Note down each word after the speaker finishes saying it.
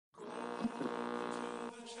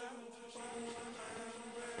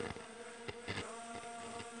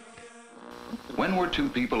When were two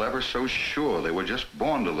people ever so sure they were just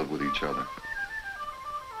born to live with each other?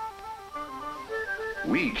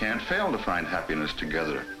 We can't fail to find happiness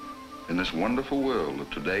together in this wonderful world of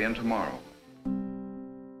today and tomorrow.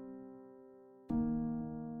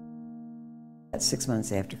 6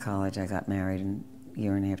 months after college, I got married, and a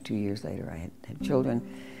year and a half, 2 years later, I had children,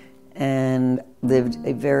 and lived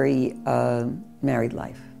a very married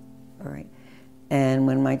life, all right? And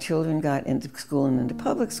when my children got into school and into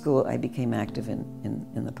public school, I became active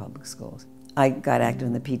in the public schools. I got active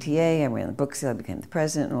in the PTA, I ran the book sale, I became the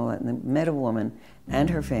president and all that, and I met a woman and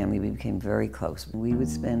her family. We became very close. We would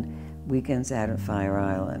spend weekends out at Fire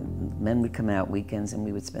Island. Men would come out weekends and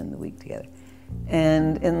we would spend the week together.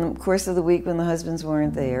 And in the course of the week when the husbands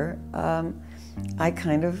weren't there, I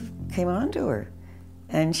kind of came on to her.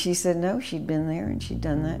 And she said no, she'd been there and she'd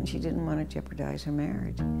done that and she didn't want to jeopardize her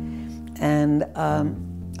marriage. And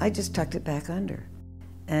I just tucked it back under.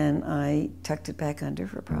 And I tucked it back under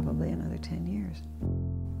for probably another 10 years.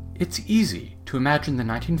 It's easy to imagine the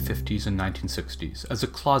 1950s and 1960s as a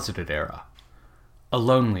closeted era, a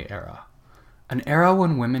lonely era, an era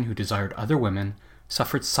when women who desired other women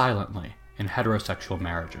suffered silently in heterosexual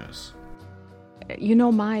marriages. You know,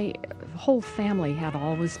 my whole family had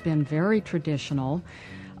always been very traditional.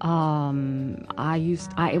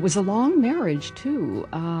 It was a long marriage too,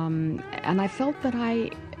 and I felt that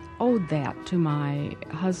I owed that to my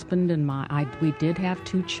husband and we did have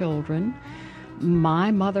 2 children.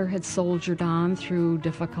 My mother had soldiered on through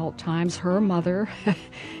difficult times. Her mother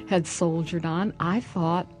had soldiered on. I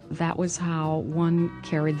thought that was how one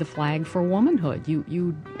carried the flag for womanhood.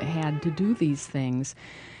 You had to do these things.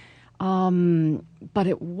 But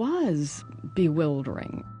it was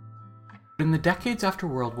bewildering. In the decades after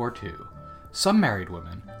World War II, some married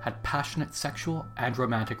women had passionate sexual and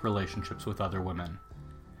romantic relationships with other women.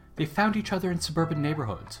 They found each other in suburban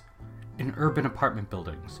neighborhoods, in urban apartment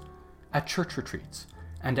buildings, at church retreats,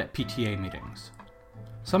 and at PTA meetings.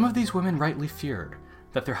 Some of these women rightly feared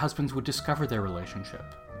that their husbands would discover their relationship.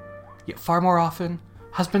 Yet far more often,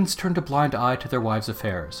 husbands turned a blind eye to their wives'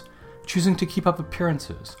 affairs, choosing to keep up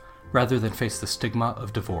appearances rather than face the stigma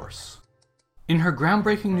of divorce. In her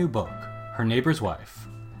groundbreaking new book, Her Neighbor's Wife,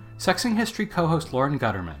 Sexing History co-host Lauren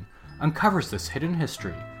Gutterman uncovers this hidden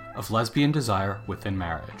history of lesbian desire within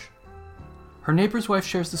marriage. Her Neighbor's Wife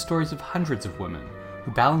shares the stories of hundreds of women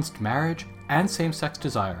who balanced marriage and same-sex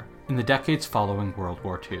desire in the decades following World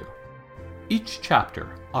War II. Each chapter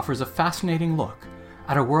offers a fascinating look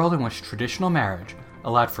at a world in which traditional marriage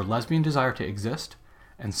allowed for lesbian desire to exist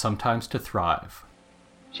and sometimes to thrive.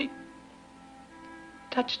 She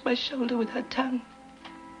touched my shoulder with her tongue,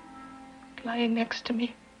 lying next to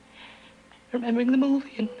me, remembering the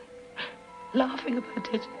movie and laughing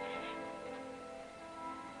about it.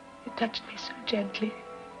 It touched me so gently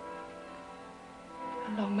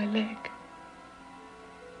along my leg,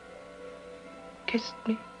 kissed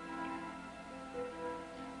me.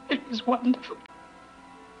 It was wonderful.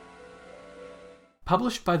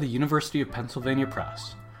 Published by the University of Pennsylvania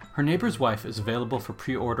Press, Her Neighbor's Wife is available for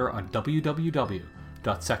pre-order on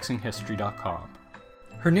www.sexinghistory.com.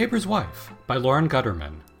 Her Neighbor's Wife by Lauren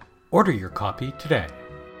Gutterman. Order your copy today.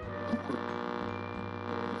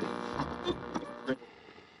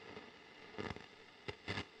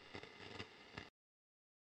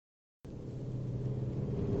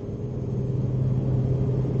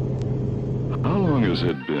 How long has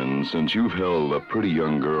it been since you've held a pretty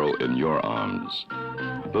young girl in your arms?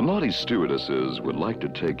 The naughty stewardesses would like to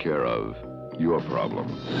take care of your problem.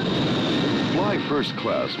 Fly first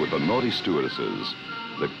class with the naughty stewardesses,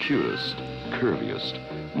 the cutest, curviest,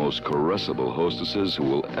 most caressable hostesses who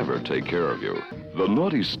will ever take care of you. The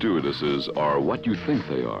naughty stewardesses are what you think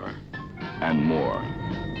they are, and more.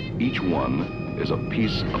 Each one is a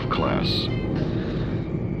piece of class.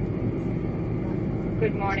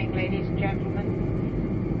 Good morning, ladies and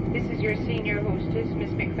gentlemen. This is your senior hostess,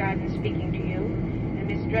 Miss McFadden, speaking to you, and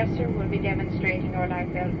Miss Dresser will be demonstrating our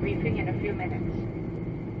life belt briefing in a few minutes.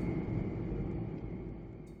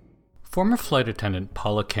 Former flight attendant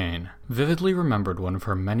Paula Kane vividly remembered one of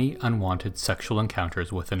her many unwanted sexual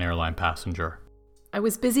encounters with an airline passenger. I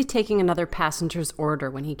was busy taking another passenger's order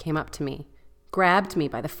when he came up to me, grabbed me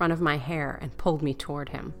by the front of my hair, and pulled me toward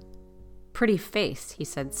him. "Pretty face," he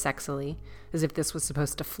said sexily, as if this was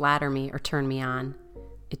supposed to flatter me or turn me on.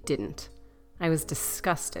 It didn't. I was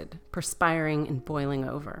disgusted, perspiring and boiling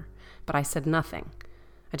over, but I said nothing.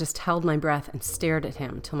 I just held my breath and stared at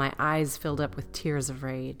him till my eyes filled up with tears of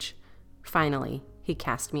rage. Finally, he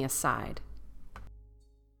cast me aside.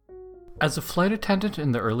 As a flight attendant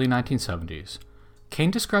in the early 1970s,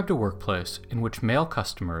 Kane described a workplace in which male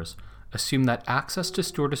customers assumed that access to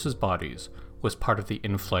stewardesses' bodies was part of the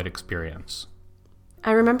in-flight experience.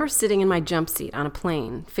 I remember sitting in my jump seat on a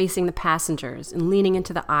plane, facing the passengers and leaning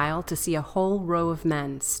into the aisle to see a whole row of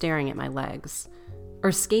men staring at my legs. Or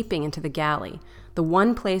escaping into the galley, the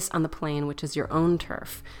one place on the plane which is your own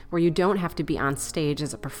turf, where you don't have to be on stage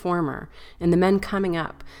as a performer, and the men coming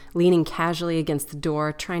up, leaning casually against the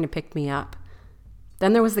door, trying to pick me up.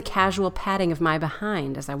 Then there was the casual patting of my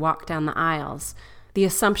behind as I walked down the aisles, the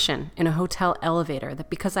assumption in a hotel elevator that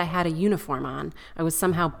because I had a uniform on, I was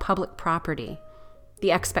somehow public property.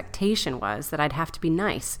 The expectation was that I'd have to be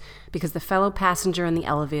nice because the fellow passenger in the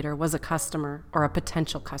elevator was a customer or a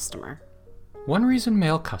potential customer. One reason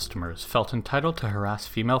male customers felt entitled to harass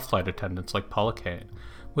female flight attendants like Paula Kane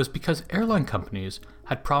was because airline companies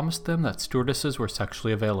had promised them that stewardesses were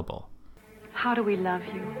sexually available. How do we love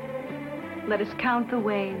you? Let us count the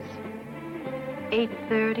ways.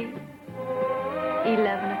 8:30,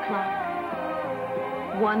 11 o'clock,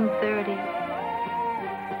 1:30,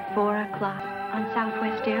 4 o'clock. On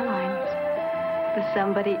Southwest Airlines, there's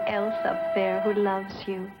somebody else up there who loves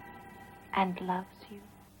you and loves you.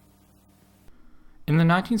 In the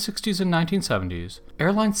 1960s and 1970s,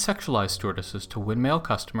 airlines sexualized stewardesses to win male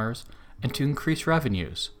customers and to increase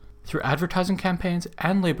revenues. Through advertising campaigns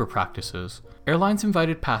and labor practices, airlines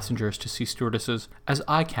invited passengers to see stewardesses as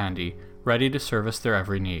eye candy, ready to service their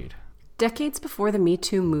every need. Decades before the Me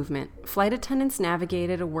Too movement, flight attendants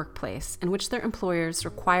navigated a workplace in which their employers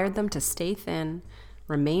required them to stay thin,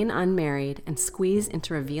 remain unmarried, and squeeze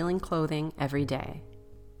into revealing clothing every day.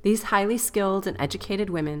 These highly skilled and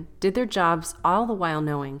educated women did their jobs all the while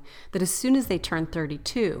knowing that as soon as they turned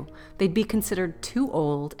 32, they'd be considered too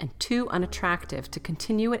old and too unattractive to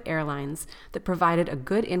continue at airlines that provided a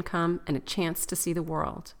good income and a chance to see the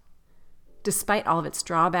world. Despite all of its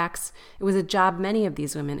drawbacks, it was a job many of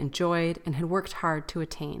these women enjoyed and had worked hard to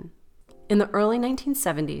attain. In the early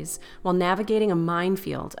 1970s, while navigating a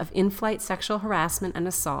minefield of in-flight sexual harassment and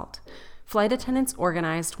assault, flight attendants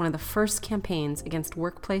organized one of the first campaigns against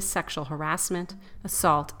workplace sexual harassment,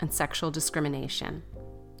 assault, and sexual discrimination.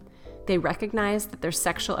 They recognized that their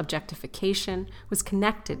sexual objectification was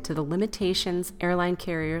connected to the limitations airline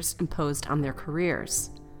carriers imposed on their careers.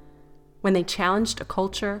 When they challenged a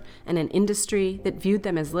culture and an industry that viewed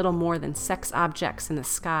them as little more than sex objects in the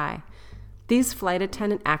sky, these flight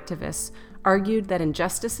attendant activists argued that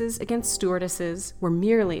injustices against stewardesses were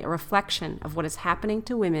merely a reflection of what is happening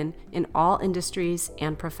to women in all industries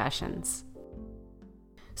and professions.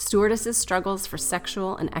 Stewardesses' struggles for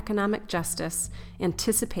sexual and economic justice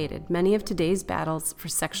anticipated many of today's battles for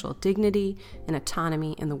sexual dignity and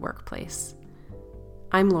autonomy in the workplace.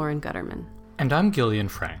 I'm Lauren Gutterman. And I'm Gillian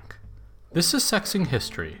Frank. This is Sexing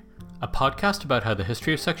History, a podcast about how the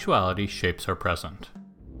history of sexuality shapes our present.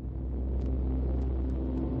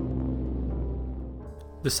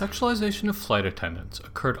 The sexualization of flight attendants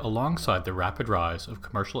occurred alongside the rapid rise of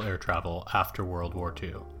commercial air travel after World War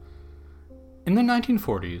II. In the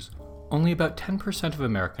 1940s, only about 10% of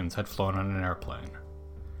Americans had flown on an airplane.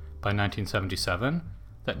 By 1977,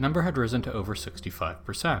 that number had risen to over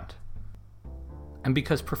 65%. And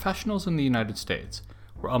because professionals in the United States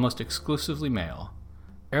were almost exclusively male,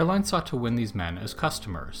 airlines sought to win these men as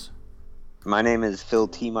customers. My name is Phil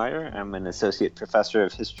Tiemeyer. I'm an associate professor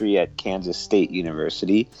of history at Kansas State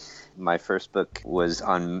University. My first book was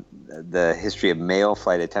on the history of male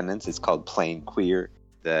flight attendants. It's called Plain Queer.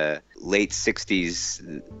 The late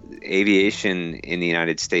 60s, aviation in the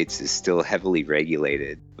United States is still heavily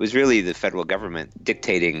regulated. It was really the federal government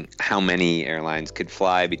dictating how many airlines could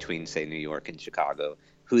fly between, say, New York and Chicago,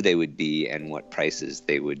 who they would be, and what prices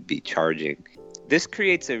they would be charging. This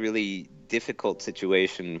creates a really difficult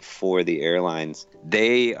situation for the airlines.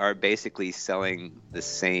 They are basically selling the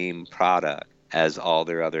same product as all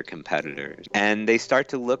their other competitors, and they start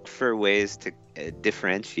to look for ways to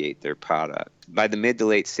differentiate their product. By the mid to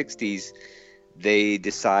late 60s, they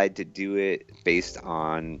decide to do it based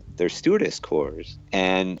on their stewardess corps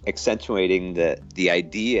and accentuating the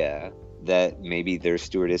idea that maybe their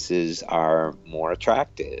stewardesses are more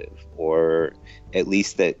attractive, or at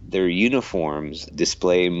least that their uniforms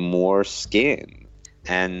display more skin.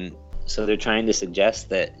 And so they're trying to suggest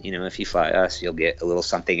that, if you fly us, you'll get a little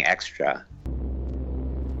something extra.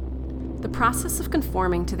 The process of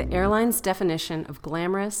conforming to the airline's definition of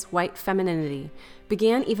glamorous white femininity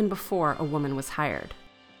began even before a woman was hired.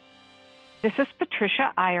 This is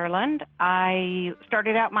Patricia Ireland. I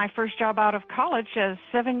started out my first job out of college as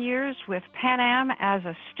 7 years with Pan Am as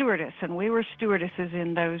a stewardess, and we were stewardesses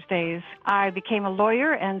in those days. I became a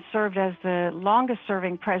lawyer and served as the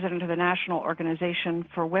longest-serving president of the National Organization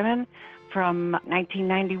for Women from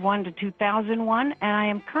 1991 to 2001, and I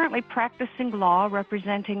am currently practicing law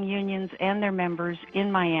representing unions and their members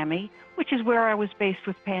in Miami, which is where I was based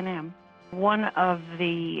with Pan Am. One of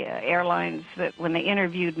the airlines that when they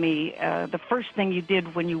interviewed me, the first thing you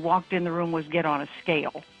did when you walked in the room was get on a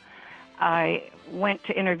scale. I went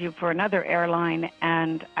to interview for another airline,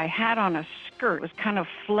 and I had on a skirt. It was kind of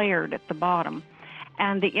flared at the bottom.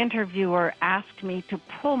 And the interviewer asked me to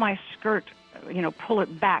pull my skirt, pull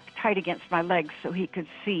it back tight against my legs so he could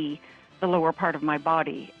see the lower part of my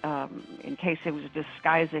body in case it was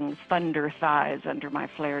disguising thunder thighs under my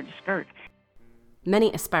flared skirt.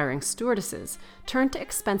 Many aspiring stewardesses turned to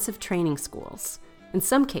expensive training schools. In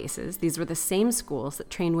some cases, these were the same schools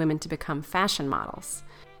that trained women to become fashion models.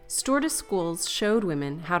 Stewardess schools showed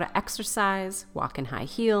women how to exercise, walk in high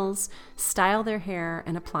heels, style their hair,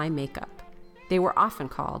 and apply makeup. They were often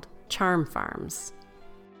called charm farms.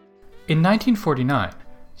 In 1949,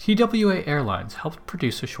 TWA Airlines helped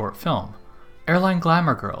produce a short film, Airline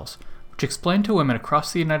Glamour Girls, which explained to women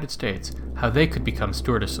across the United States how they could become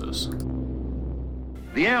stewardesses.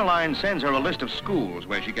 The airline sends her a list of schools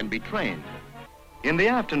where she can be trained. In the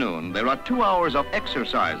afternoon, there are 2 hours of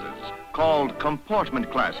exercises called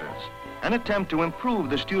comportment classes, an attempt to improve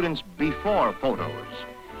the students' before photos.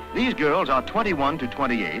 These girls are 21 to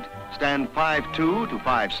 28, stand 5'2" to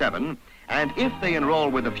 5'7", and if they enroll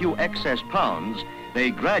with a few excess pounds,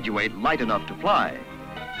 they graduate light enough to fly.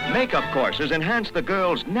 Makeup courses enhance the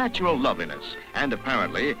girls' natural loveliness, and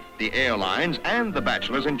apparently the airlines and the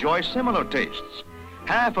bachelors enjoy similar tastes.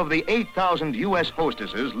 Half of the 8,000 U.S.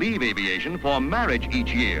 hostesses leave aviation for marriage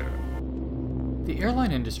each year. The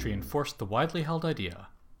airline industry enforced the widely held idea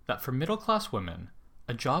that for middle-class women,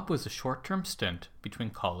 a job was a short-term stint between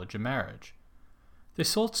college and marriage. They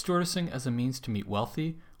sold stewardessing as a means to meet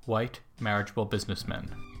wealthy, white, marriageable businessmen.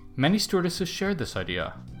 Many stewardesses shared this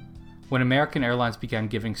idea. When American Airlines began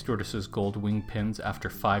giving stewardesses gold wing pins after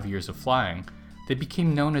 5 years of flying, they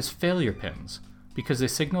became known as failure pins because they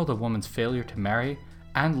signaled a woman's failure to marry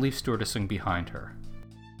and leave stewardessing behind her.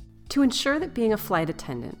 To ensure that being a flight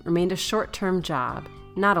attendant remained a short-term job,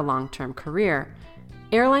 not a long-term career,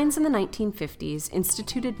 airlines in the 1950s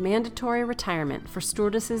instituted mandatory retirement for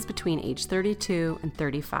stewardesses between age 32 and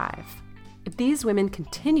 35. If these women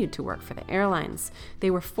continued to work for the airlines,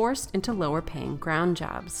 they were forced into lower-paying ground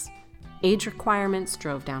jobs. Age requirements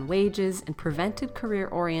drove down wages and prevented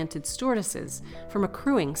career-oriented stewardesses from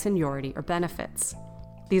accruing seniority or benefits.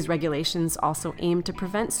 These regulations also aimed to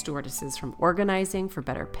prevent stewardesses from organizing for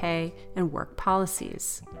better pay and work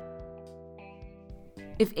policies.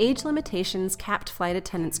 If age limitations capped flight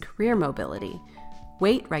attendants' career mobility,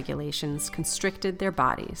 weight regulations constricted their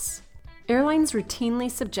bodies. Airlines routinely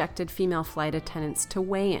subjected female flight attendants to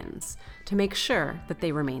weigh-ins to make sure that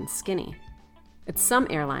they remained skinny. At some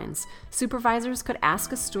airlines, supervisors could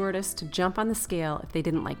ask a stewardess to jump on the scale if they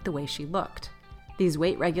didn't like the way she looked. These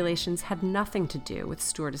weight regulations had nothing to do with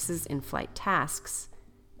stewardesses' in-flight tasks.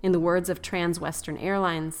 In the words of Transwestern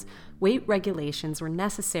Airlines, weight regulations were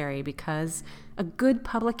necessary because a good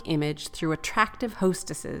public image through attractive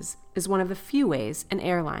hostesses is one of the few ways an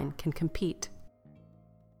airline can compete.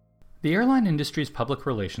 The airline industry's public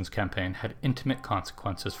relations campaign had intimate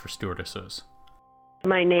consequences for stewardesses.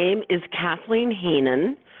 My name is Kathleen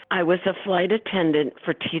Heenan. I was a flight attendant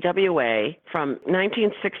for TWA from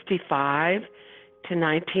 1965 to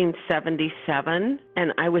 1977,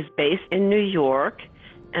 and I was based in New York,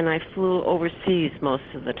 and I flew overseas most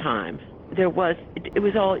of the time. It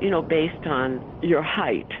was all, based on your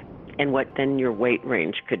height and what then your weight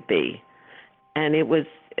range could be. And it was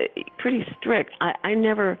pretty strict. I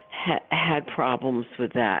never had problems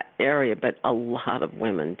with that area, but a lot of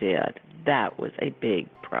women did. That was a big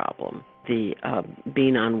problem, the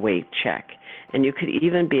being on weight check. And you could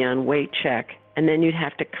even be on weight check, and then you'd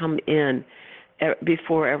have to come in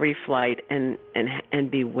before every flight and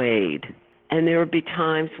be weighed. And there would be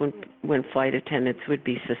times when flight attendants would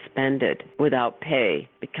be suspended without pay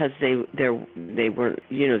because they weren't,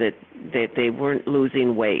 that they weren't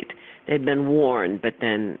losing weight. They'd been warned, but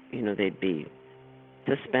then, they'd be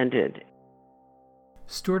suspended.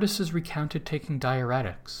 Stewardesses recounted taking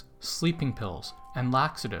diuretics, sleeping pills, and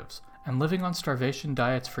laxatives, and living on starvation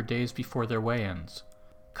diets for days before their weigh-ins.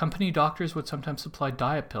 Company doctors would sometimes supply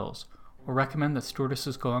diet pills or recommend that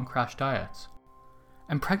stewardesses go on crash diets.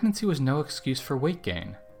 And pregnancy was no excuse for weight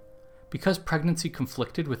gain. Because pregnancy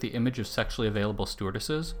conflicted with the image of sexually available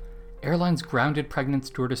stewardesses, airlines grounded pregnant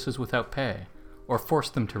stewardesses without pay, or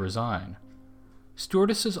forced them to resign.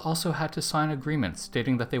 Stewardesses also had to sign agreements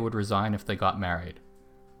stating that they would resign if they got married.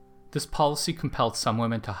 This policy compelled some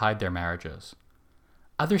women to hide their marriages.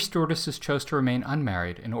 Other stewardesses chose to remain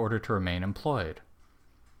unmarried in order to remain employed.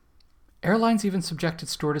 Airlines even subjected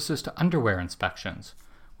stewardesses to underwear inspections,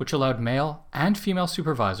 which allowed male and female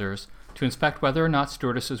supervisors to inspect whether or not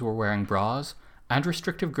stewardesses were wearing bras and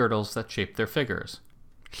restrictive girdles that shaped their figures.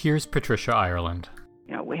 Here's Patricia Ireland.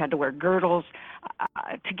 We had to wear girdles.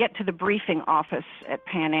 To get to the briefing office at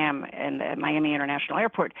Pan Am and at Miami International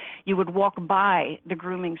Airport, you would walk by the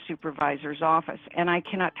grooming supervisor's office. And I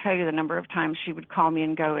cannot tell you the number of times she would call me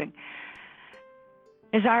and going,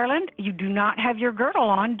 "Ms. Ireland, you do not have your girdle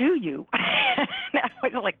on, do you?" I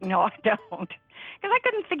was like, "No, I don't." Because I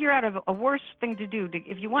couldn't figure out a worse thing to do.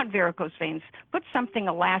 If you want varicose veins, put something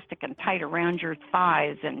elastic and tight around your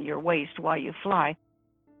thighs and your waist while you fly.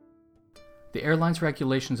 The airline's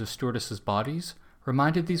regulations of stewardesses' bodies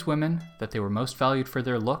reminded these women that they were most valued for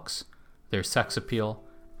their looks, their sex appeal,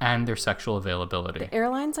 and their sexual availability. The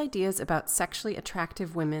airline's ideas about sexually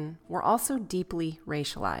attractive women were also deeply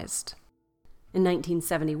racialized. In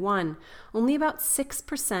 1971, only about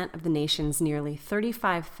 6% of the nation's nearly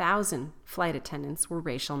 35,000 flight attendants were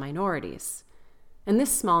racial minorities. And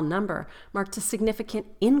this small number marked a significant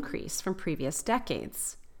increase from previous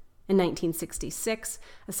decades. In 1966,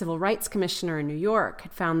 a civil rights commissioner in New York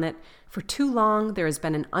had found that for too long there has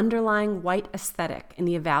been an underlying white aesthetic in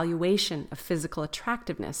the evaluation of physical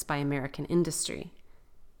attractiveness by American industry.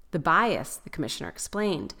 The bias, the commissioner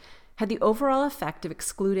explained, had the overall effect of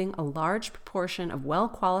excluding a large proportion of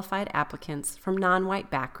well-qualified applicants from non-white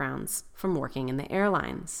backgrounds from working in the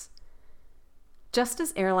airlines. Just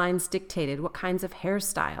as airlines dictated what kinds of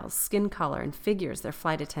hairstyles, skin color, and figures their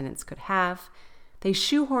flight attendants could have, they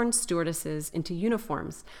shoehorned stewardesses into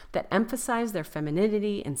uniforms that emphasized their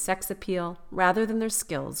femininity and sex appeal rather than their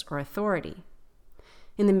skills or authority.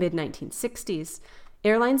 In the mid-1960s,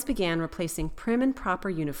 airlines began replacing prim and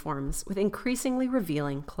proper uniforms with increasingly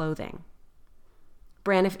revealing clothing.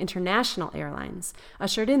 Braniff International Airlines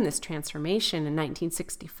ushered in this transformation in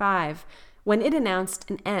 1965 when it announced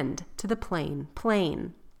an end to the plain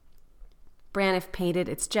plane. Braniff painted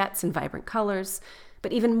its jets in vibrant colors,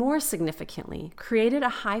 but even more significantly, created a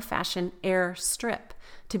high-fashion air strip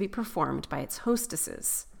to be performed by its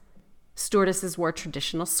hostesses. Stewardesses wore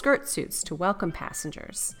traditional skirt suits to welcome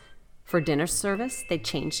passengers. For dinner service, they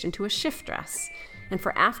changed into a shift dress, and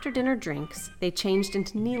for after-dinner drinks, they changed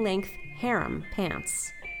into knee-length harem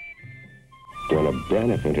pants. When a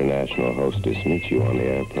Braniff International hostess meets you on the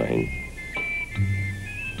airplane,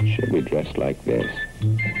 she'll be dressed like this.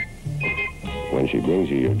 When she brings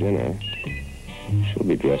you your dinner, she'll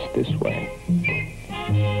be dressed this way.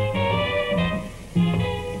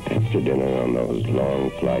 After dinner on those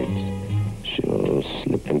long flights, she'll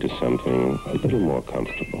slip into something a little more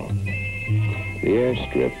comfortable. The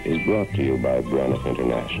airstrip is brought to you by Braniff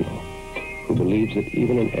International, who believes that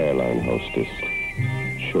even an airline hostess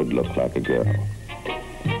should look like a girl.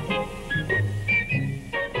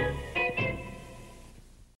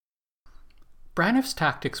 Braniff's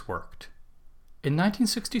tactics worked. In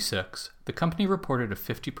 1966, the company reported a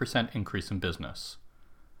 50% increase in business.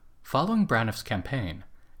 Following Braniff's campaign,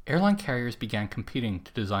 airline carriers began competing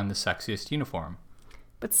to design the sexiest uniform.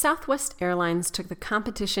 But Southwest Airlines took the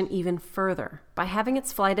competition even further by having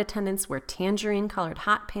its flight attendants wear tangerine-colored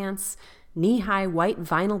hot pants, knee-high white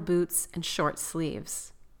vinyl boots, and short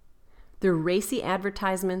sleeves. Through racy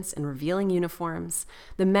advertisements and revealing uniforms,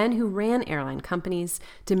 the men who ran airline companies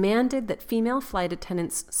demanded that female flight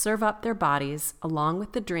attendants serve up their bodies along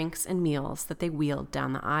with the drinks and meals that they wheeled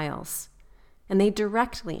down the aisles. And they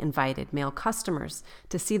directly invited male customers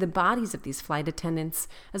to see the bodies of these flight attendants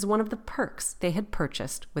as one of the perks they had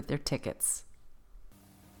purchased with their tickets.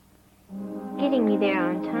 Getting me there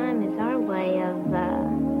on time is our way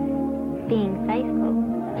of being faithful.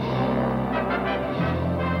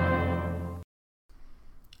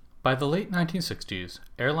 By the late 1960s,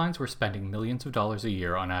 airlines were spending millions of dollars a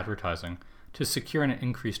year on advertising to secure an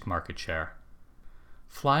increased market share.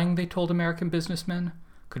 Flying, they told American businessmen,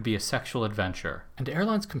 could be a sexual adventure, and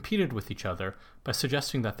airlines competed with each other by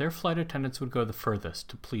suggesting that their flight attendants would go the furthest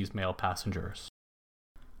to please male passengers.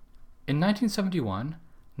 In 1971,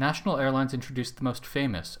 National Airlines introduced the most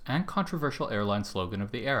famous and controversial airline slogan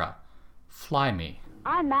of the era, "Fly Me."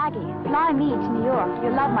 I'm Maggie. Fly me to New York.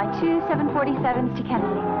 You'll love my 2 747s to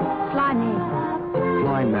Kennedy. Fly me.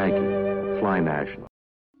 Fly Maggie. Fly National.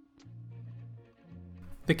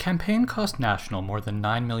 The campaign cost National more than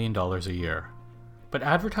 $9 million a year, but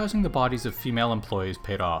advertising the bodies of female employees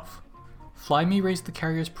paid off. Fly Me raised the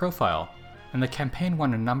carrier's profile, and the campaign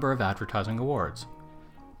won a number of advertising awards.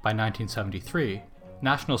 By 1973,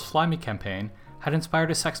 National's Fly Me campaign had inspired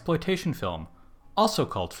a sexploitation film, also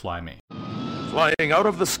called Fly Me. Flying out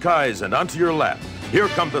of the skies and onto your lap, here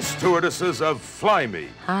come the stewardesses of Fly Me.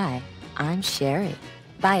 Hi, I'm Sherry.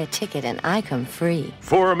 Buy a ticket and I come free.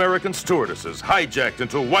 4 American stewardesses hijacked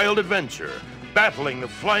into wild adventure, battling the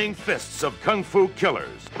flying fists of kung fu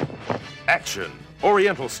killers. Action,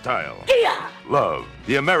 Oriental style. Yeah. Love,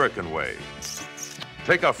 the American way.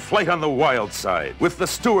 Take a flight on the wild side with the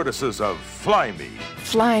stewardesses of Fly Me.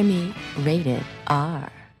 Fly Me, rated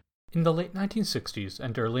R. In the late 1960s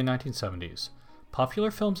and early 1970s,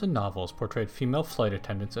 popular films and novels portrayed female flight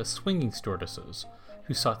attendants as swinging stewardesses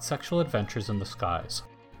who sought sexual adventures in the skies.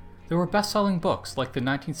 There were best-selling books like the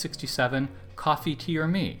 1967 Coffee, Tea, or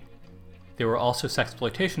Me. There were also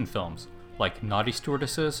sexploitation films like Naughty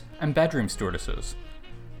Stewardesses and Bedroom Stewardesses.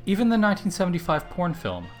 Even the 1975 porn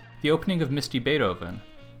film, The Opening of Misty Beethoven,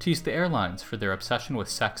 teased the airlines for their obsession with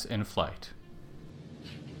sex in flight.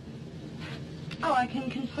 Oh, I can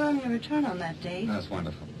confirm your return on that date. That's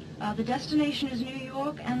wonderful. The destination is New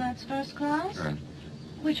York, and that's first class? Right.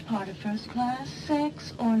 Which part of first class,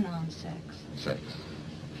 sex or non-sex? Sex.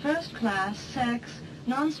 First class, sex,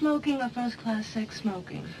 non-smoking or first class sex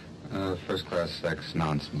smoking? First class sex,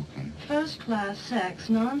 non-smoking. First class sex,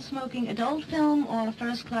 non-smoking adult film or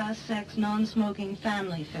first class sex, non-smoking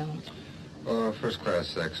family film? First class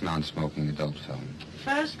sex, non-smoking adult film.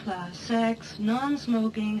 First class sex,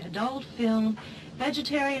 non-smoking adult film,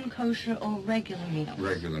 vegetarian, kosher, or regular meals?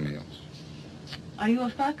 Regular meals. Are you a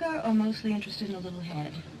fucker or mostly interested in a little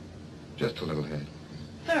head? Just a little head.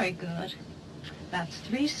 Very good. That's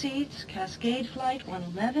 3 seats, Cascade Flight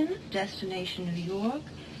 111, destination New York,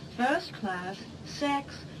 first class,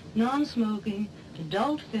 sex, non-smoking,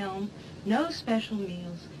 adult film, no special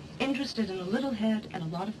meals, interested in a little head and a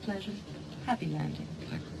lot of pleasure. Happy landing.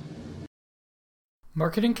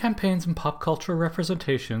 Marketing campaigns and pop culture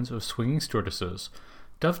representations of swinging stewardesses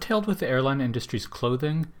dovetailed with the airline industry's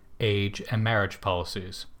clothing, age, and marriage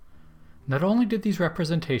policies. Not only did these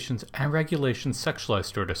representations and regulations sexualize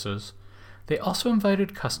stewardesses, they also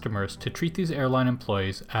invited customers to treat these airline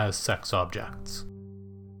employees as sex objects.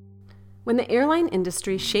 When the airline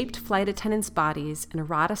industry shaped flight attendants' bodies and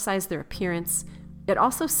eroticized their appearance, it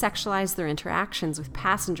also sexualized their interactions with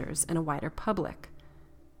passengers and a wider public.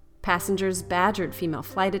 Passengers badgered female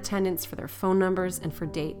flight attendants for their phone numbers and for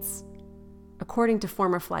dates. According to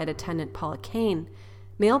former flight attendant Paula Kane,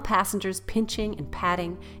 male passengers pinching and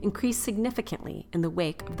patting increased significantly in the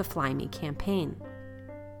wake of the Fly Me campaign.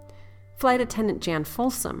 Flight attendant Jan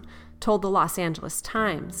Folsom told the Los Angeles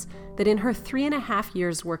Times that in her 3.5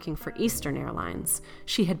 years working for Eastern Airlines,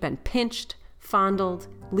 she had been pinched, fondled,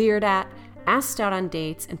 leered at, asked out on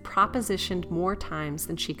dates, and propositioned more times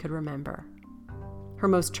than she could remember. Her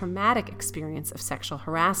most traumatic experience of sexual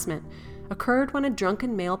harassment occurred when a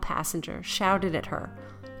drunken male passenger shouted at her,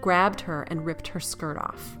 grabbed her, and ripped her skirt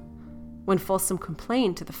off. When Folsom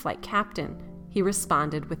complained to the flight captain, he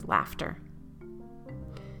responded with laughter.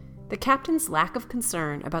 The captain's lack of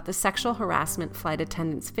concern about the sexual harassment flight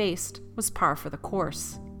attendants faced was par for the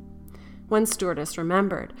course. One stewardess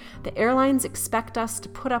remembered, "The airlines expect us to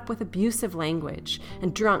put up with abusive language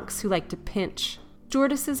and drunks who like to pinch.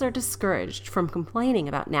 Stewardesses are discouraged from complaining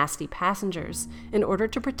about nasty passengers in order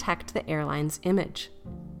to protect the airline's image."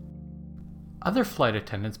 Other flight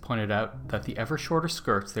attendants pointed out that the ever shorter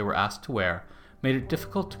skirts they were asked to wear made it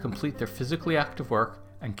difficult to complete their physically active work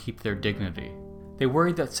and keep their dignity. They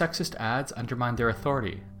worried that sexist ads undermined their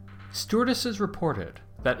authority. Stewardesses reported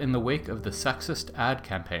that in the wake of the sexist ad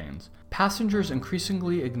campaigns, passengers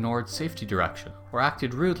increasingly ignored safety direction or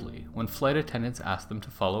acted rudely when flight attendants asked them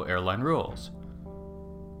to follow airline rules.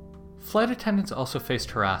 Flight attendants also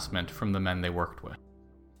faced harassment from the men they worked with.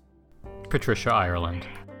 Patricia Ireland.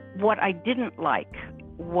 What I didn't like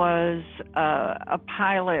was a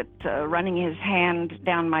pilot running his hand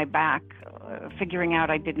down my back, figuring out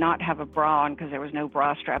I did not have a bra on because there was no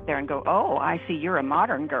bra strap there, and go, "Oh, I see, you're a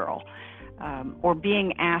modern girl." Or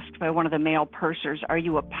being asked by one of the male pursers, "Are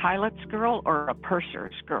you a pilot's girl or a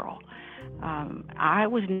purser's girl?" I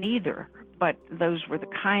was neither, but those were the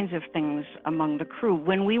kinds of things among the crew.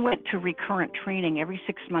 When we went to recurrent training, every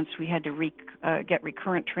 6 months we had to get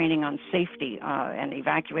recurrent training on safety and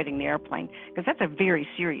evacuating the airplane, because that's a very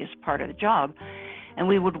serious part of the job. And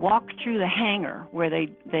we would walk through the hangar where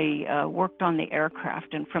they worked on the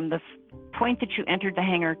aircraft, and from the point that you entered the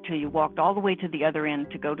hangar till you walked all the way to the other end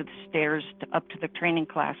to go to the stairs up to the training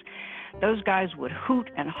class, those guys would hoot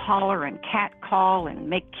and holler and catcall and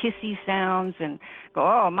make kissy sounds and go,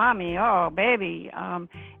 "Oh, mommy, oh, baby."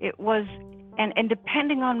 It was And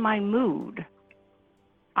depending on my mood,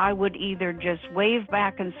 I would either just wave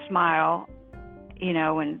back and smile, you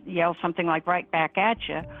know, and yell something like right back at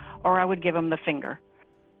you, or I would give them the finger.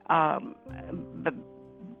 But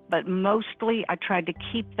mostly I tried to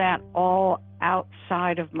keep that all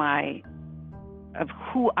outside of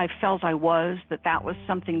who I felt I was, that was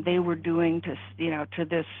something they were doing to, you know, to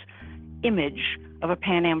this image of a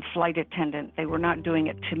Pan Am flight attendant. They were not doing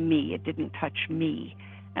it to me. It didn't touch me.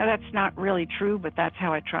 Now, that's not really true, but that's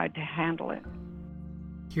how I tried to handle it.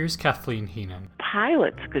 Here's Kathleen Heenan.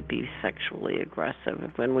 Pilots could be sexually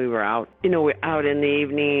aggressive when we were out, you know, out in the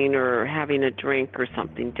evening or having a drink or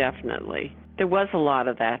something, definitely. There was a lot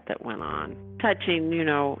of that went on. Touching,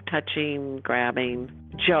 grabbing,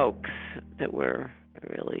 jokes that were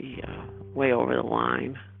really way over the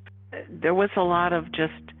line. There was a lot of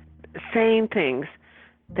just saying things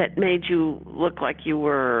that made you look like you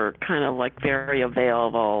were kind of like very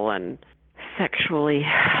available and sexually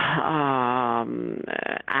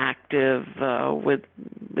active with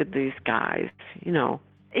these guys, you know.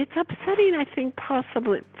 It's upsetting, I think,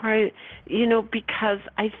 possibly, you know, because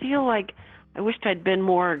I feel like I wished I'd been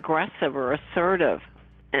more aggressive or assertive,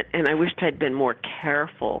 and I wished I'd been more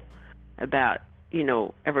careful about, you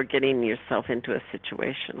know, ever getting yourself into a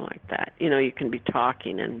situation like that. You know, you can be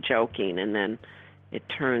talking and joking, and then it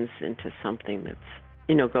turns into something that's,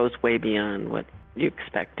 you know, goes way beyond what you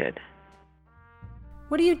expected.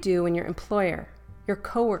 What do you do when your employer, your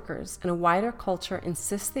coworkers, and a wider culture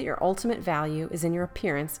insist that your ultimate value is in your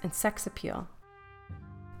appearance and sex appeal?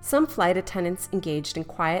 Some flight attendants engaged in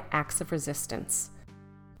quiet acts of resistance.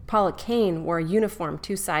 Paula Kane wore a uniform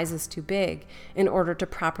 2 sizes too big in order to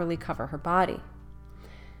properly cover her body.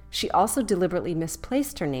 She also deliberately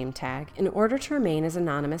misplaced her name tag in order to remain as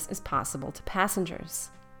anonymous as possible to passengers.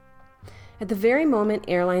 At the very moment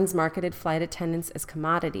airlines marketed flight attendants as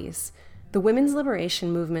commodities, the women's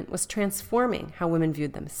liberation movement was transforming how women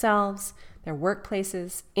viewed themselves, their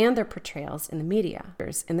workplaces, and their portrayals in the media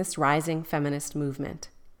in this rising feminist movement.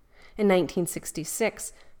 In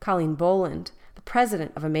 1966, Colleen Boland, the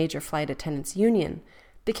president of a major flight attendants union,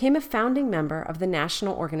 became a founding member of the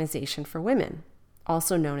National Organization for Women,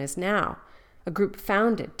 also known as NOW, a group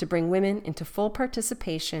founded to bring women into full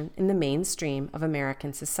participation in the mainstream of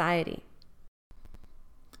American society.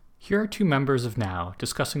 Here are 2 members of NOW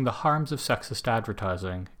discussing the harms of sexist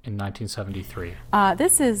advertising in 1973.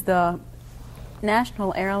 This is the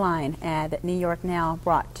national airline ad that New York Now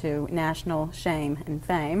brought to national shame and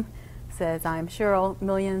fame. It says, "I'm sure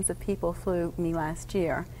millions of people flew me last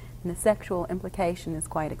year." And the sexual implication is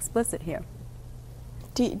quite explicit here.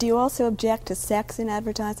 Do you also object to sex in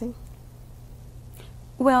advertising?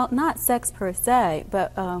 Well, not sex per se,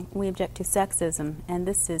 but we object to sexism, and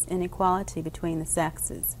this is inequality between the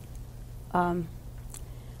sexes.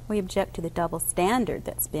 We object to the double standard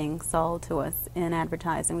that's being sold to us in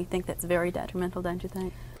advertising. We think that's very detrimental, don't you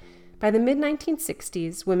think? By the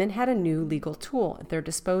mid-1960s, women had a new legal tool at their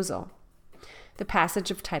disposal. The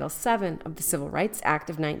passage of Title VII of the Civil Rights Act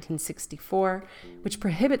of 1964, which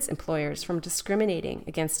prohibits employers from discriminating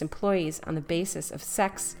against employees on the basis of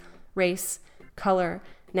sex, race, color,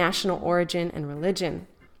 national origin, and religion,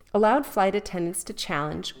 allowed flight attendants to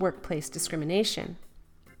challenge workplace discrimination.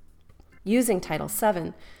 Using Title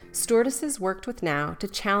VII, stewardesses worked with NOW to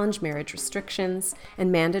challenge marriage restrictions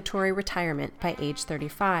and mandatory retirement by age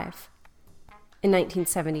 35. In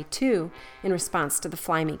 1972, in response to the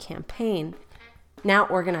Fly Me campaign, NOW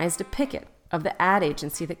organized a picket of the ad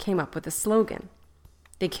agency that came up with the slogan.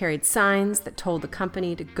 They carried signs that told the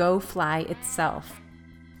company to go fly itself.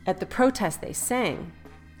 At the protest, they sang,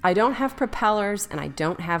 "I don't have propellers and I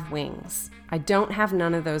don't have wings. I don't have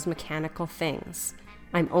none of those mechanical things.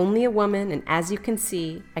 I'm only a woman, and as you can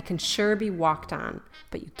see, I can sure be walked on,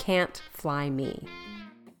 but you can't fly me."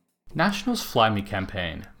 National's Fly Me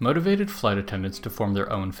campaign motivated flight attendants to form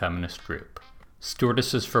their own feminist group,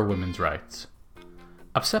 Stewardesses for Women's Rights.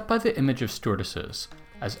 Upset by the image of stewardesses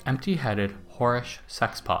as empty-headed, whorish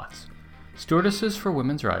sexpots, Stewardesses for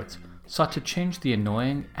Women's Rights sought to change the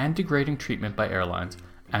annoying and degrading treatment by airlines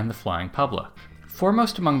and the flying public.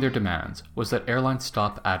 Foremost among their demands was that airlines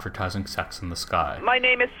stop advertising sex in the sky. My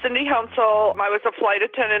name is Cindy Hounsell. I was a flight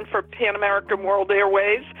attendant for Pan American World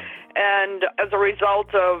Airways, and as a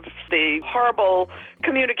result of the horrible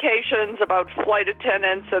communications about flight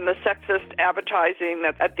attendants and the sexist advertising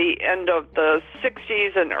at the end of the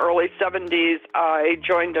 60s and early 70s, I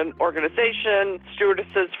joined an organization,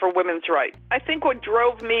 Stewardesses for Women's Rights. I think what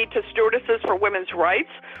drove me to Stewardesses for Women's Rights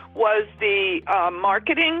was the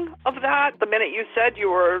marketing of that. The minute you said you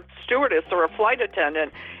were a stewardess or a flight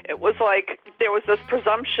attendant, it was like there was this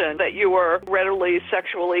presumption that you were readily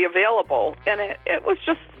sexually available. And it was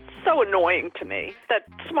just so annoying to me that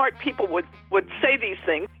smart people would say these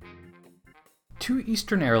things. Two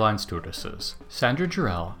Eastern Airlines stewardesses, Sandra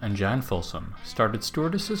Jarrell and Jan Folsom, started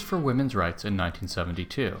Stewardesses for Women's Rights in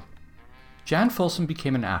 1972. Jan Folsom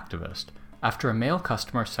became an activist after a male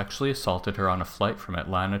customer sexually assaulted her on a flight from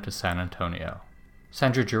Atlanta to San Antonio.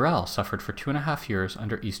 Sandra Jarrell suffered for 2.5 years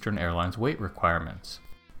under Eastern Airlines weight requirements.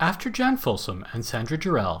 After Jan Folsom and Sandra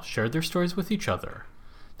Jarrell shared their stories with each other,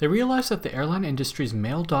 they realized that the airline industry's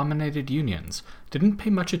male-dominated unions didn't pay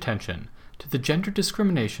much attention to the gender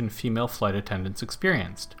discrimination female flight attendants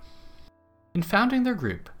experienced. In founding their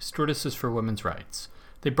group, Stewardesses for Women's Rights,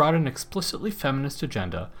 they brought an explicitly feminist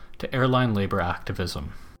agenda to airline labor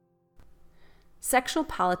activism. Sexual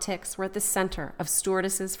politics were at the center of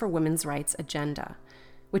Stewardesses for Women's Rights agenda,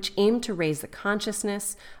 which aimed to raise the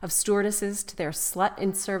consciousness of stewardesses to their slut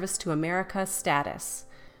in service to America status.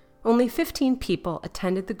 Only 15 people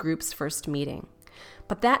attended the group's first meeting,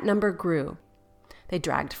 but that number grew. They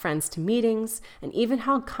dragged friends to meetings and even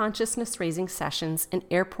held consciousness-raising sessions in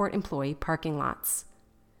airport employee parking lots.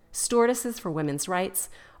 Stewardesses for Women's Rights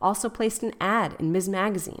also placed an ad in Ms.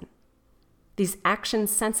 Magazine. These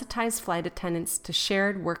actions sensitized flight attendants to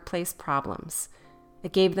shared workplace problems.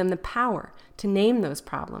 It gave them the power to name those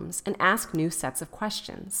problems and ask new sets of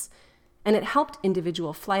questions. And it helped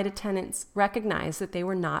individual flight attendants recognize that they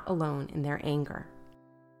were not alone in their anger.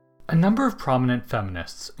 A number of prominent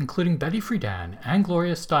feminists, including Betty Friedan and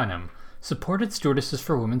Gloria Steinem, supported Stewardesses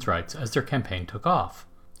for Women's Rights as their campaign took off.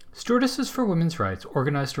 Stewardesses for Women's Rights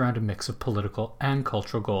organized around a mix of political and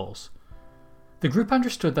cultural goals. The group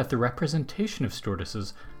understood that the representation of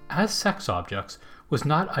stewardesses as sex objects was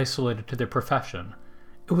not isolated to their profession.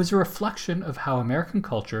 It was a reflection of how American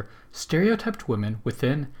culture stereotyped women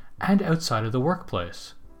within and outside of the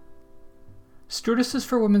workplace. Stewardesses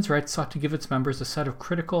for Women's Rights sought to give its members a set of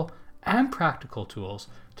critical and practical tools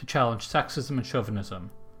to challenge sexism and chauvinism.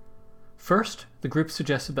 First, the group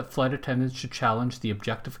suggested that flight attendants should challenge the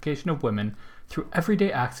objectification of women through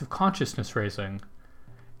everyday acts of consciousness raising.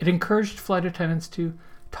 It encouraged flight attendants to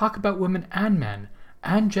talk about women and men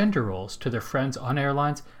and gender roles to their friends on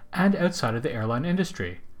airlines and outside of the airline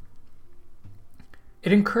industry.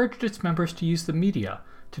 It encouraged its members to use the media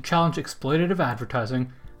to challenge exploitative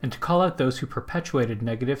advertising and to call out those who perpetuated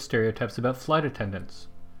negative stereotypes about flight attendants.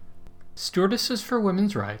 Stewardesses for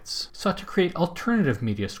Women's Rights sought to create alternative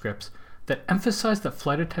media scripts that emphasized that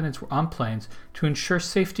flight attendants were on planes to ensure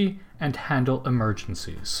safety and handle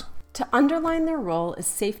emergencies. To underline their role as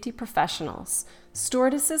safety professionals,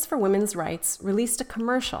 Stewardesses for Women's Rights released a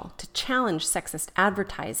commercial to challenge sexist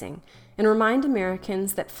advertising and remind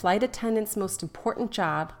Americans that flight attendants' most important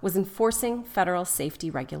job was enforcing federal safety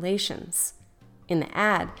regulations. In the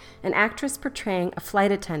ad, an actress portraying a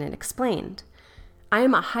flight attendant explained, "I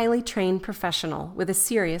am a highly trained professional with a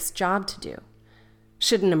serious job to do.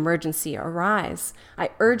 Should an emergency arise,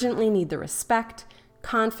 I urgently need the respect,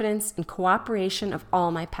 confidence, and cooperation of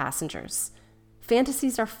all my passengers.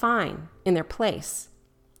 Fantasies are fine, in their place.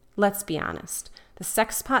 Let's be honest, the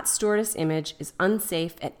sexpot stewardess image is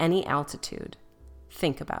unsafe at any altitude.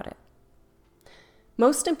 Think about it."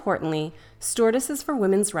 Most importantly, Stewardesses for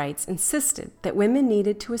Women's Rights insisted that women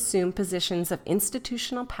needed to assume positions of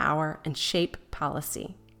institutional power and shape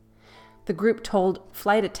policy. The group told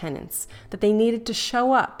flight attendants that they needed to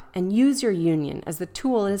show up and use your union as the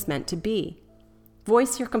tool it is meant to be.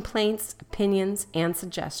 Voice your complaints, opinions, and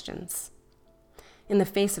suggestions. In the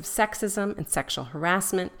face of sexism and sexual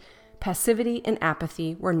harassment, passivity and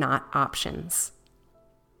apathy were not options.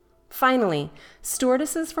 Finally,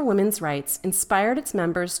 Stewardesses for Women's Rights inspired its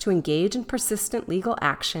members to engage in persistent legal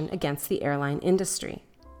action against the airline industry.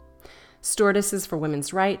 Stewardesses for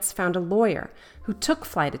Women's Rights found a lawyer who took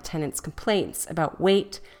flight attendants' complaints about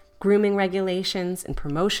weight, grooming regulations, and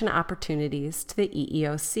promotion opportunities to the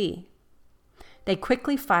EEOC. They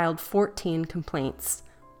quickly filed 14 complaints,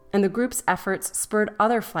 and the group's efforts spurred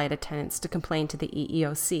other flight attendants to complain to the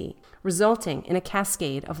EEOC, resulting in a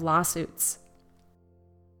cascade of lawsuits.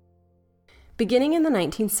 Beginning in the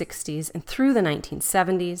 1960s and through the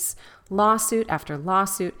 1970s, lawsuit after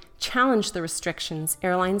lawsuit challenged the restrictions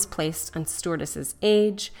airlines placed on stewardesses'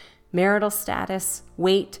 age, marital status,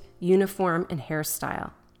 weight, uniform, and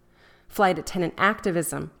hairstyle. Flight attendant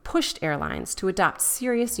activism pushed airlines to adopt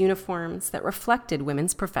serious uniforms that reflected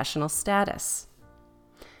women's professional status.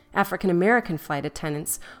 African American flight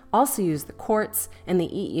attendants also used the courts and the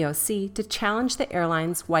EEOC to challenge the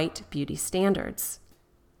airline's white beauty standards.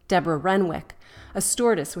 Deborah Renwick, a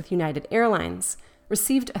stewardess with United Airlines,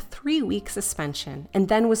 received a 3-week suspension and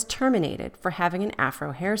then was terminated for having an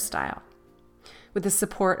afro hairstyle. With the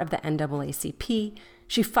support of the NAACP,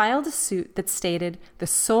 she filed a suit that stated the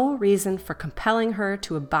sole reason for compelling her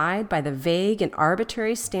to abide by the vague and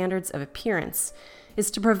arbitrary standards of appearance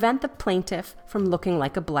is to prevent the plaintiff from looking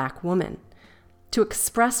like a black woman, to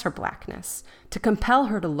express her blackness, to compel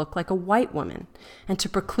her to look like a white woman, and to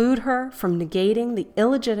preclude her from negating the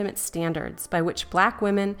illegitimate standards by which black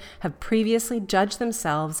women have previously judged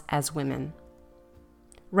themselves as women.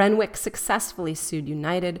 Renwick successfully sued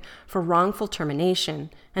United for wrongful termination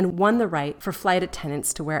and won the right for flight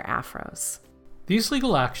attendants to wear afros. These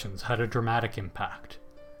legal actions had a dramatic impact.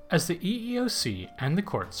 As the EEOC and the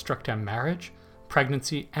courts struck down marriage,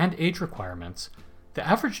 pregnancy, and age requirements, the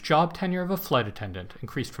average job tenure of a flight attendant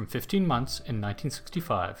increased from 15 months in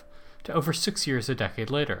 1965 to over 6 years a decade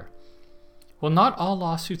later. While not all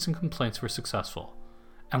lawsuits and complaints were successful,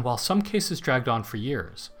 and while some cases dragged on for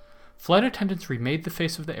years, flight attendants remade the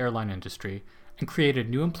face of the airline industry and created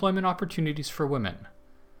new employment opportunities for women.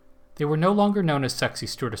 They were no longer known as sexy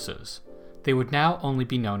stewardesses. They would now only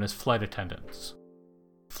be known as flight attendants.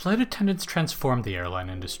 Flight attendants transformed the airline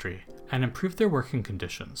industry and improved their working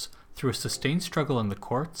conditions through a sustained struggle in the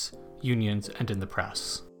courts, unions, and in the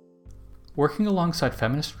press. Working alongside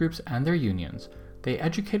feminist groups and their unions, they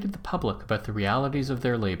educated the public about the realities of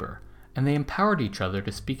their labor, and they empowered each other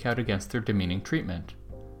to speak out against their demeaning treatment.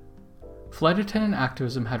 Flight attendant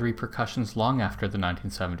activism had repercussions long after the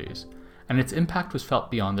 1970s, and its impact was felt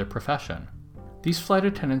beyond their profession. These flight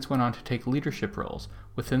attendants went on to take leadership roles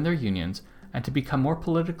within their unions and to become more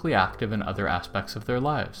politically active in other aspects of their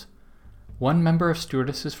lives. One member of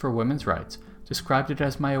Stewardesses for Women's Rights described it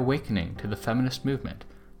as my awakening to the feminist movement,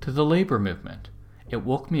 to the labor movement. It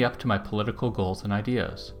woke me up to my political goals and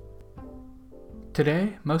ideas.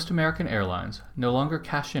 Today, most American airlines no longer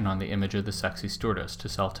cash in on the image of the sexy stewardess to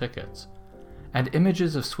sell tickets, and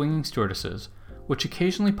images of swinging stewardesses, which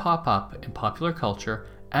occasionally pop up in popular culture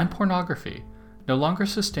and pornography, no longer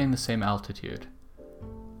sustain the same altitude.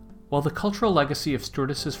 While the cultural legacy of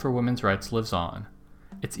Stewardesses for Women's Rights lives on,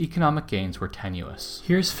 its economic gains were tenuous.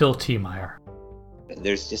 Here's Phil T. Meyer.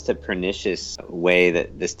 There's just a pernicious way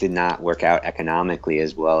that this did not work out economically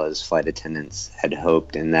as well as flight attendants had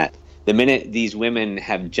hoped, and that the minute these women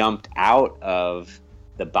have jumped out of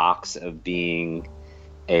the box of being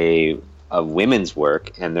a women's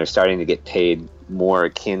work and they're starting to get paid more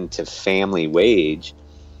akin to family wage,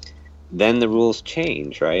 then the rules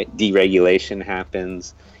change, right? Deregulation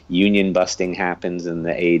happens, union busting happens in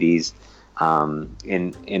the 80s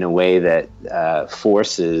in a way that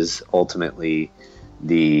forces ultimately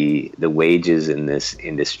the wages in this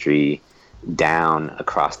industry down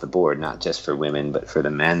across the board, not just for women, but for the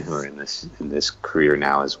men who are in this career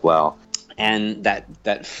now as well. And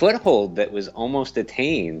that foothold that was almost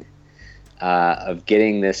attained of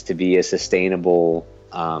getting this to be a sustainable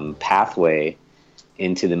pathway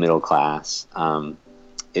into the middle class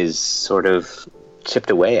is sort of chipped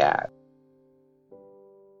away at.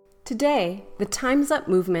 Today, the Time's Up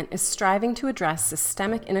movement is striving to address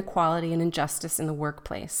systemic inequality and injustice in the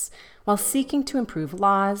workplace, while seeking to improve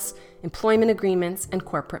laws, employment agreements, and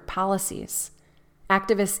corporate policies.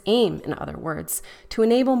 Activists aim, in other words, to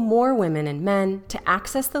enable more women and men to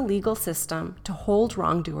access the legal system to hold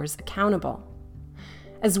wrongdoers accountable.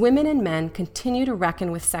 As women and men continue to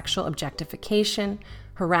reckon with sexual objectification,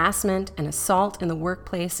 harassment, and assault in the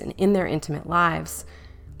workplace and in their intimate lives,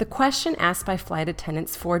 the question asked by flight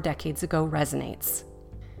attendants 4 decades ago resonates.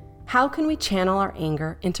 How can we channel our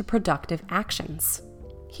anger into productive actions?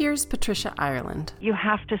 Here's Patricia Ireland. You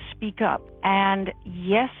have to speak up. And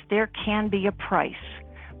yes, there can be a price.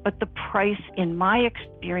 But the price, in my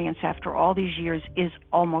experience after all these years, is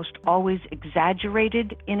almost always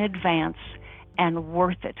exaggerated in advance and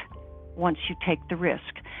worth it once you take the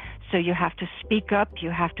risk. So you have to speak up,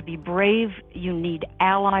 you have to be brave, you need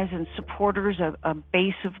allies and supporters, a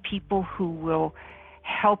base of people who will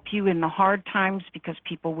help you in the hard times because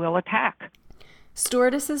people will attack.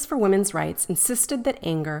 Stewardesses for Women's Rights insisted that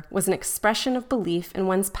anger was an expression of belief in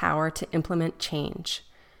one's power to implement change,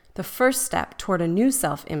 the first step toward a new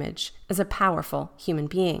self-image as a powerful human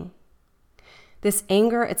being. This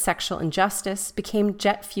anger at sexual injustice became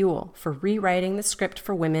jet fuel for rewriting the script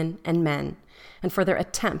for women and men, and for their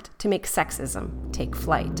attempt to make sexism take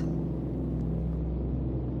flight.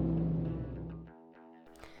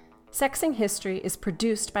 Sexing History is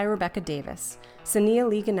produced by Rebecca Davis, Sania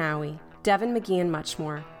Lee Ganawi, Devin McGee and much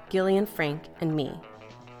more, Gillian Frank, and me.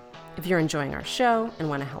 If you're enjoying our show and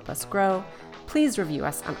want to help us grow, please review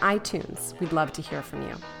us on iTunes. We'd love to hear from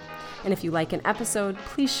you. And if you like an episode,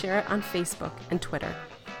 please share it on Facebook and Twitter.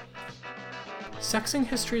 Sexing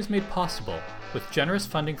History is made possible with generous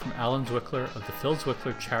funding from Alan Zwickler of the Phil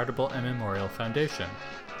Zwickler Charitable and Memorial Foundation.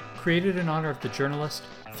 Created in honor of the journalist,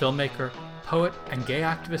 filmmaker, poet, and gay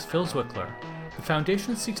activist Phil Zwickler, the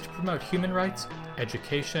foundation seeks to promote human rights,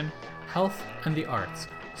 education, health, and the arts,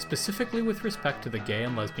 specifically with respect to the gay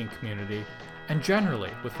and lesbian community, and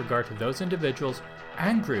generally with regard to those individuals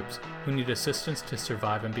and groups who need assistance to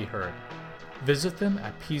survive and be heard. Visit them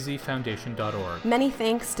at pzfoundation.org. Many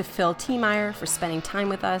thanks to Phil Tiemeyer for spending time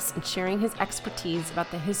with us and sharing his expertise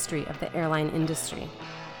about the history of the airline industry.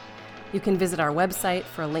 You can visit our website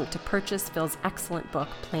for a link to purchase Phil's excellent book,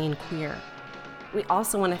 Plain Queer. We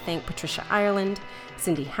also want to thank Patricia Ireland,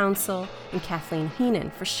 Cindy Hounsell, and Kathleen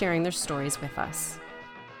Heenan for sharing their stories with us.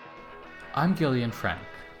 I'm Gillian Frank.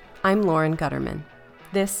 I'm Lauren Gutterman.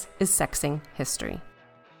 This is Sexing History.